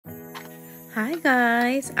Hi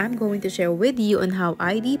guys! I'm going to share with you on how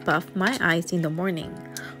I depuff my eyes in the morning.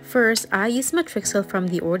 First, I use Matrixyl from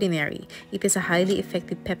The Ordinary. It is a highly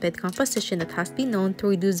effective peptide composition that has been known to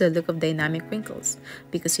reduce the look of dynamic wrinkles.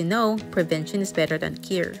 Because prevention is better than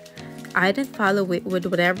cure. I then follow it with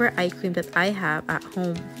whatever eye cream that I have at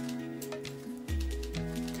home.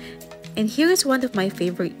 And here is one of my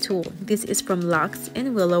favorite tools. This is from Lux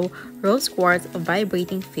and Willow Rose Quartz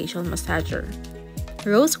Vibrating Facial Massager.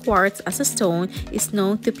 Rose quartz as a stone is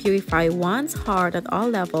known to purify one's heart at all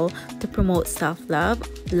levels to promote self-love,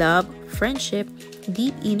 love, friendship,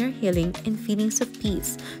 deep inner healing, and feelings of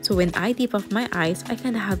peace. So when I depuff my eyes, I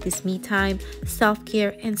kind of have this me time,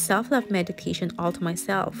 self-care, and self-love meditation all to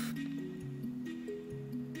myself.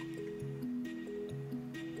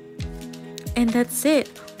 And that's it.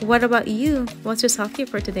 What about you? What's your self-care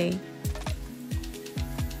for today?